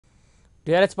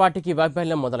TRS పార్టీకి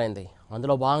వైఫల్యం మొదలైంది.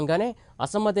 అందులో భాగంగానే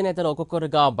అసమ్మతి నేతలు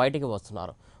ఒక్కొక్కరుగా బయటికి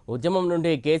వస్తున్నారు. ఉద్యమం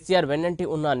నుండి కేసీఆర్ వెన్నంటి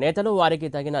ఉన్న నేతలు వారికి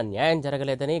తగిన న్యాయం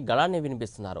జరగలేదని గళాన్ని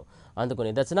వినిపిస్తున్నారు. అందుకు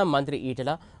నిదర్శనం మంత్రి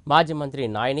ఈటెల, మాజీ మంత్రి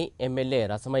నాయని, ఎమ్మెల్యే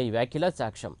రసమయ్య వ్యాఖ్యల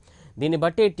సాక్ష్యం. దీన్ని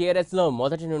బట్టి టీఆర్ఎస్లో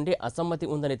మొదటి నుండి అసమ్మతి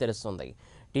ఉందని తెలుస్తుంది.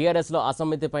 టీఆర్ఎస్లో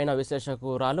అసమ్మతిపైన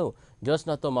విశ్లేషకురాలు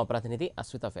జ్యోత్స్నతో మా ప్రతినిధి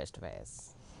అశ్విత ఫేస్ టు ఫేస్.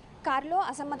 కారులో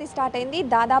అసమ్మతి స్టార్ట్ అయింది.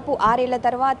 దాదాపు 6 ఏళ్ల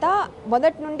తర్వాత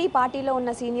మొదటి నుండి పార్టీలో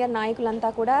ఉన్న సీనియర్ నాయకులంతా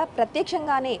కూడా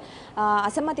ప్రత్యక్షంగానే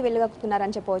అసమ్మతి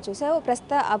వెలుగక్కుతున్నారని చెప్పవచ్చు. సో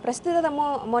ప్రస్తుతము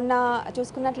మొన్న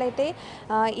చూసుకున్నట్లయితే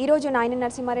ఈరోజు నాయని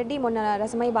నరసింహారెడ్డి, మొన్న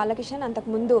రసమయ్య బాలకిషన్,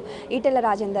 అంతకుముందు ఈటెల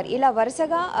రాజేందర్ ఇలా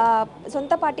వరుసగా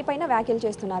సొంత పార్టీ పైన వ్యాఖ్యలు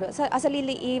చేస్తున్నారు. అసలు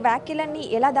ఈ వ్యాఖ్యలన్నీ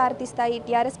ఎలా దారితీస్తాయి,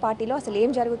 టీఆర్ఎస్ పార్టీలో అసలు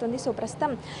ఏం జరుగుతుంది? సో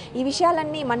ప్రస్తుతం ఈ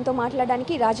విషయాలన్నీ మనతో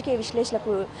మాట్లాడడానికి రాజకీయ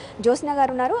విశ్లేషకులు జ్యోత్స్న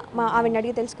గారు ఉన్నారు. ఆవిడని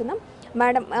అడిగి తెలుసుకుందాం.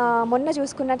 మేడం, మొన్న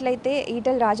చూసుకున్నట్లయితే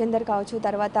ఈటెల రాజేందర్ కావచ్చు,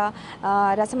 తర్వాత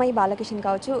రసమయ్య బాలకిషన్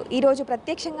కావచ్చు, ఈరోజు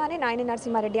ప్రత్యక్షంగానే నాయని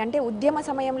నరసింహారెడ్డి అంటే ఉద్యమ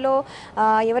సమయంలో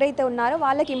ఎవరైతే ఉన్నారో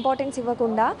వాళ్ళకి ఇంపార్టెన్స్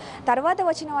ఇవ్వకుండా తర్వాత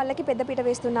వచ్చిన వాళ్ళకి పెద్దపీట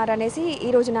వేస్తున్నారు అనేసి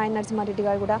ఈరోజు నాయని నరసింహారెడ్డి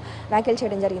గారు కూడా వ్యాఖ్యలు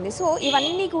చేయడం జరిగింది. సో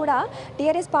ఇవన్నీ కూడా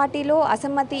టీఆర్ఎస్ పార్టీలో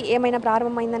అసమ్మతి ఏమైనా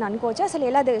ప్రారంభమైందని అనుకోవచ్చా? అసలు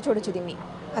ఎలా చూడొచ్చు దీన్ని?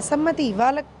 అసమ్మతి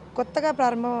ఇవాళ కొత్తగా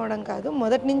ప్రారంభం అవడం కాదు,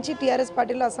 మొదటి నుంచి టీఆర్ఎస్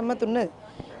పార్టీలో అసమ్మతి ఉన్నది.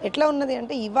 ఎట్లా ఉన్నది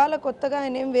అంటే ఇవాళ కొత్తగా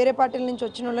ఆయన ఏం వేరే పార్టీల నుంచి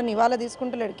వచ్చిన వాళ్ళని ఇవాళ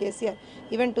తీసుకుంటలేడు కేసీఆర్.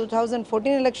 ఈవెన్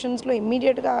 2014 ఎలక్షన్స్లో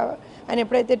ఇమ్మీడియట్గా ఆయన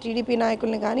ఎప్పుడైతే టీడీపీ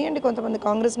నాయకుల్ని కానివ్వండి, కొంతమంది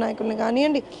కాంగ్రెస్ నాయకుల్ని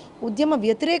కానివ్వండి, ఉద్యమ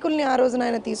వ్యతిరేకుల్ని ఆ రోజున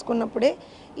ఆయన తీసుకున్నప్పుడే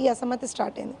ఈ అసమ్మతి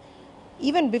స్టార్ట్ అయింది.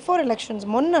 ఈవెన్ బిఫోర్ ఎలక్షన్స్,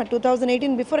 మొన్న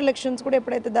 2018 బిఫోర్ ఎలక్షన్స్ కూడా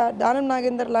ఎప్పుడైతే దానం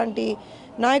నాగేందర్ లాంటి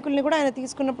నాయకుల్ని కూడా ఆయన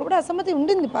తీసుకున్నప్పుడు కూడా అసమ్మతి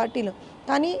ఉండింది పార్టీలో.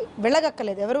 కానీ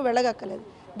వెళ్ళగక్కలేదు, ఎవరు వెళ్ళగక్కలేదు.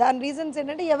 దాని రీజన్స్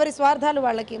ఏంటంటే ఎవరి స్వార్థాలు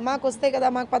వాళ్ళకి. మాకు వస్తాయి కదా,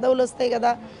 మాకు పదవులు వస్తాయి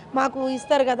కదా, మాకు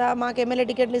ఇస్తారు కదా, మాకు ఎమ్మెల్యే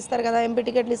టికెట్లు ఇస్తారు కదా, ఎంపీ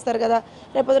టికెట్లు ఇస్తారు కదా,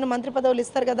 రేపొద్దున మంత్రి పదవులు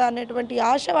ఇస్తారు కదా అనేటువంటి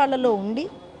ఆశ వాళ్ళలో ఉండి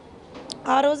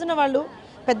ఆ రోజున వాళ్ళు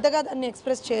పెద్దగా దాన్ని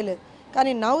ఎక్స్ప్రెస్ చేయలేదు.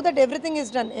 కానీ now that everything is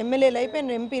done, ఎమ్మెల్యేలు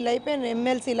అయిపోయినారు, ఎంపీలు అయిపోయినారు,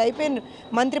 ఎమ్మెల్సీలు అయిపోయినారు,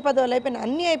 మంత్రి పదవులు అయిపోయినారు,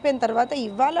 అన్నీ అయిపోయిన తర్వాత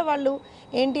ఇవాళ వాళ్ళు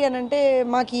ఏంటి అని అంటే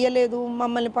మాకు ఇయ్యలేదు,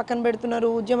 మమ్మల్ని పక్కన పెడుతున్నారు,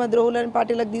 ఉద్యమ ద్రోహులని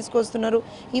పార్టీలకు తీసుకొస్తున్నారు,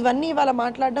 ఇవన్నీ ఇవాళ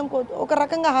మాట్లాడడం ఒక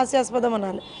రకంగా హాస్యాస్పదం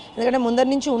అనాలి. ఎందుకంటే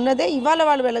ముందరి నుంచి ఉన్నదే ఇవాళ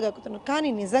వాళ్ళు వెళ్ళగక్కుతున్నారు.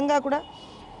 కానీ నిజంగా కూడా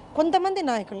కొంతమంది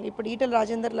నాయకులు, ఇప్పుడు ఈటెల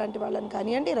రాజేందర్ లాంటి వాళ్ళని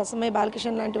కానివ్వండి, రసమయ్య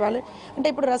బాలకిషన్ లాంటి వాళ్ళని, అంటే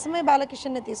ఇప్పుడు రసమయ్య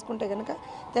బాలకిషన్ని తీసుకుంటే కనుక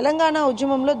తెలంగాణ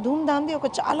ఉద్యమంలో ధూమ్ధామ్ది ఒక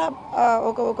చాలా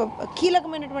ఒక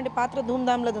కీలకమైనటువంటి పాత్ర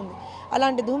ధూమ్ధామ్లది ఉంది.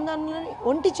 అలాంటి ధూమ్ధామ్లని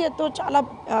ఒంటి చేత్తో చాలా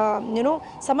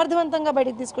సమర్థవంతంగా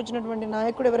బయటకు తీసుకొచ్చినటువంటి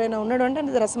నాయకుడు ఎవరైనా ఉన్నాడు అంటే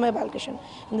అది Rasamayya Balakishan.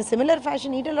 In the similar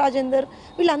fashion Etela Rajender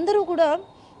వీళ్ళందరూ కూడా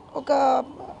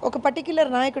ఒక పర్టిక్యులర్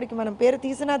నాయకుడికి మనం పేరు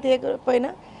తీసినా తీయకపోయినా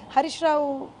Harish Rao,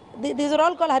 these are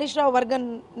all call Harish Rao వర్గన్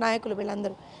నాయకులు.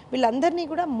 వీళ్ళందరినీ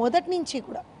కూడా మొదటి నుంచి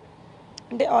కూడా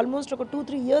అంటే ఆల్మోస్ట్ ఒక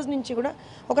 2-3 ఇయర్స్ నుంచి కూడా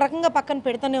ఒక రకంగా పక్కన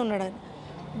పెడతానే ఉన్నాడు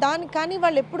ఆయన. కానీ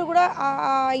వాళ్ళు ఎప్పుడు కూడా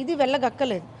ఇది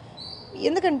వెళ్ళగక్కలేదు.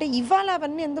 ఎందుకంటే ఇవాళ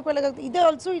అవన్నీ ఎందుకు వెళ్ళగలుగుతాయి? ఇదే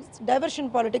ఆల్సో ఇట్స్ డైవర్షన్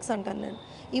పాలిటిక్స్ అంటాను నేను.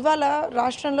 ఇవాళ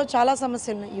రాష్ట్రంలో చాలా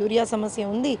సమస్యలు ఉన్నాయి. యూరియా సమస్య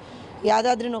ఉంది,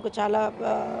 యాదాద్రిని ఒక చాలా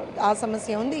ఆ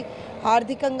సమస్య ఉంది,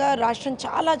 ఆర్థికంగా రాష్ట్రం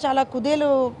చాలా చాలా కుదేలు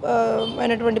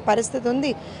అయినటువంటి పరిస్థితి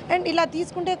ఉంది. అండ్ ఇలా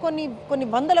తీసుకుంటే కొన్ని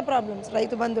వందల ప్రాబ్లమ్స్,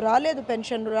 రైతు బంధు రాలేదు,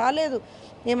 పెన్షన్లు రాలేదు,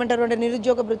 ఏమంటారు అంటే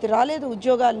నిరుద్యోగ భృతి రాలేదు,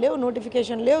 ఉద్యోగాలు లేవు,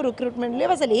 నోటిఫికేషన్ లేవు, రిక్రూట్మెంట్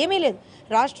లేవు, అసలు ఏమీ లేదు.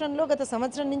 రాష్ట్రంలో గత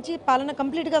సంవత్సరం నుంచి పాలన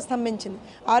కంప్లీట్గా స్తంభించింది.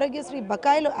 ఆరోగ్యశ్రీ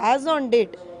బకాయిలు యాజ్ ఆన్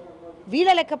డేట్ వీళ్ళ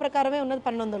లెక్క ప్రకారమే ఉన్నది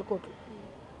 1200 కోట్లు.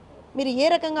 మీరు ఏ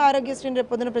రకంగా ఆరోగ్యశ్రీని రేపు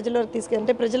పొద్దున ప్రజలకు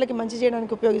తీసుకెళ్తే ప్రజలకి మంచి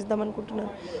చేయడానికి ఉపయోగిస్తాం అనుకుంటున్నారు?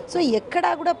 సో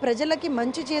ఎక్కడా కూడా ప్రజలకి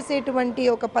మంచి చేసేటువంటి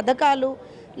ఒక పథకాలు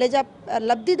లేదా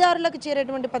లబ్ధిదారులకు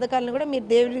చేరేటువంటి పథకాలను కూడా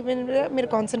మీరు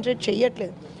కాన్సన్ట్రేట్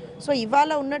చేయట్లేదు. సో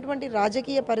ఇవాళ ఉన్నటువంటి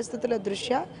రాజకీయ పరిస్థితుల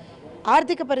దృష్ట్యా,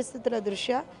 ఆర్థిక పరిస్థితుల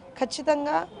దృష్ట్యా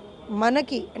ఖచ్చితంగా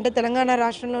మనకి అంటే తెలంగాణ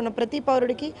రాష్ట్రంలో ఉన్న ప్రతి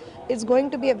పౌరుడికి it's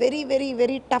going to be a very very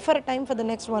very టఫర్ time for the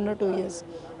next 1 or 2 years.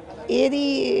 ఏది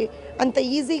అంత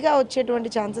ఈజీగా వచ్చేటువంటి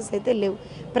ఛాన్సెస్ అయితే లేవు.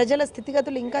 ప్రజల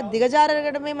స్థితిగతులు ఇంకా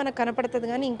దిగజారగడమే మనకు కనపడుతుంది,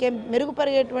 కానీ ఇంకేం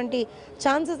మెరుగుపడేటువంటి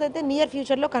ఛాన్సెస్ అయితే నియర్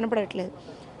ఫ్యూచర్లో కనపడట్లేదు.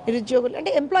 నిరుద్యోగులు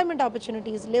అంటే ఎంప్లాయ్మెంట్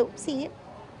ఆపర్చునిటీస్ లేవు.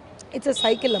 ఇట్స్ ఎ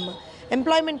సైకిల్ అమ్మ.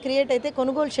 ఎంప్లాయ్మెంట్ క్రియేట్ అయితే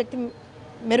కొనుగోలు శక్తి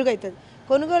మెరుగవుతుంది.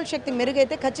 కొనుగోలు శక్తి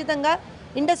మెరుగైతే ఖచ్చితంగా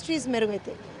ఇండస్ట్రీస్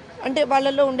మెరుగవుతాయి, అంటే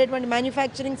వాళ్ళల్లో ఉండేటువంటి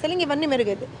మ్యానుఫ్యాక్చరింగ్, సెల్లింగ్ ఇవన్నీ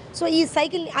మెరుగైతాయి. సో ఈ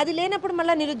సైకిల్ అది లేనప్పుడు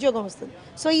మళ్ళీ నిరుద్యోగం వస్తుంది.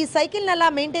 సో ఈ సైకిల్ని అలా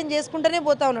మెయింటైన్ చేసుకుంటూనే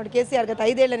పోతా ఉన్నాడు కేసీఆర్ గత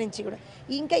 5 ఏళ్ల నుంచి కూడా.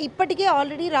 ఇంకా ఇప్పటికే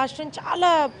ఆల్రెడీ రాష్ట్రం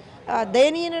చాలా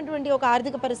దయనీయమైనటువంటి ఒక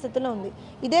ఆర్థిక పరిస్థితుల్లో ఉంది.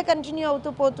 ఇదే కంటిన్యూ అవుతూ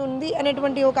పోతుంది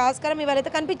అనేటువంటి ఒక ఆస్కారం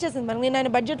ఇవాళైతే కనిపించేసింది మనకి. నేను ఆయన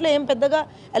బడ్జెట్లో ఏం పెద్దగా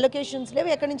అలొకేషన్స్ లేవు,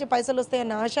 ఎక్కడి నుంచి పైసలు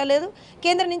వస్తాయన్న ఆశ లేదు,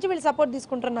 కేంద్రం నుంచి వీళ్ళు సపోర్ట్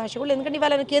తీసుకుంటారన్న ఆశ కూడా. ఎందుకంటే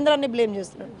ఇవాళ కేంద్రాన్ని బ్లేమ్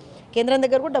చేస్తున్నాడు, కేంద్రం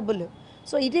దగ్గర కూడా డబ్బులు లేవు.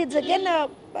 So it is again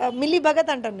milli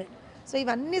Bhagat అంటాను నేను. సో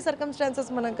ఇవన్నీ సర్కమ్స్టాన్సెస్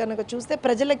మనం కనుక చూస్తే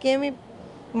ప్రజలకేమి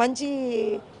మంచి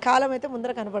కాలం అయితే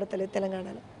ముందర కనపడతలేదు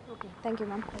తెలంగాణలో. Okay, thank you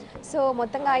ma'am. So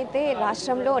మొత్తంగా అయితే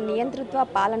రాష్ట్రంలో నియంతృత్వ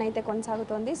పాలన అయితే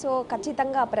కొనసాగుతోంది. సో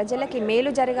ఖచ్చితంగా ప్రజలకి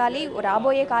మేలు జరగాలి,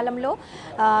 రాబోయే కాలంలో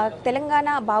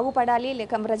తెలంగాణ బాగుపడాలి,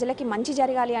 లేక ప్రజలకి మంచి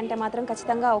జరగాలి అంటే మాత్రం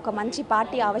ఖచ్చితంగా ఒక మంచి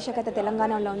పార్టీ ఆవశ్యకత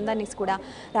తెలంగాణలో ఉందని కూడా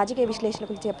రాజకీయ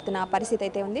విశ్లేషకులు చెప్తున్న పరిస్థితి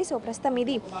అయితే ఉంది. సో ప్రస్తుతం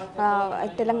ఇది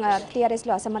తెలంగాణ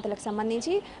టీఆర్ఎస్లో అసమ్మతులకు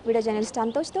సంబంధించి వీడియో జర్నలిస్ట్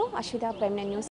సంతోష్తో అశ్విత, ప్రైమ్9 న్యూస్.